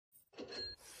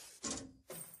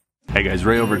Hey guys,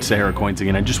 Ray over at Sahara Coins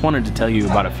again. I just wanted to tell you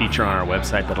about a feature on our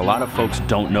website that a lot of folks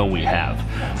don't know we have.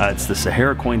 It's the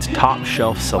Sahara Coins top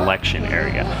shelf selection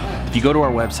area. If you go to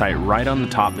our website, right on the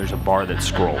top there's a bar that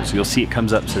scrolls. You'll see it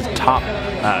comes up, says top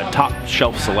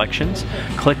shelf selections.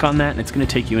 Click on that and it's going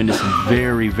to take you into some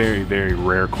very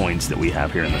rare coins that we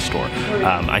have here in the store.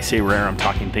 I say rare, I'm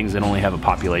talking things that only have a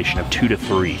population of 2 to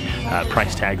 3.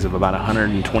 Price tags of about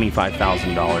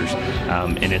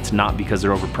 $125,000, and it's not because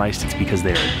they're overpriced, it's because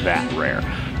they're that rare.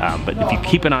 But if you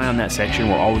keep an eye on that section,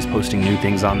 we're always posting new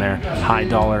things on there. High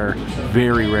dollar,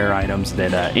 very rare items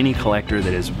that any collector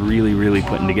that is really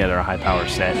putting together a high power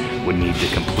set would need to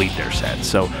complete their set.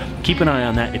 So keep an eye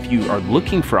on that. If you are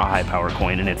looking for a high power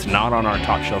coin and it's not on our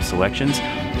top shelf selections,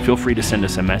 feel free to send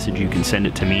us a message. You can send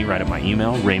it to me right at my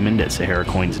email,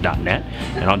 raymond@saharacoins.net,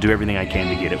 and I'll do everything I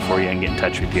can to get it for you and get in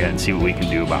touch with you and see what we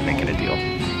can do about making a deal.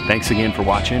 Thanks again for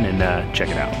watching, and check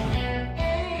it out.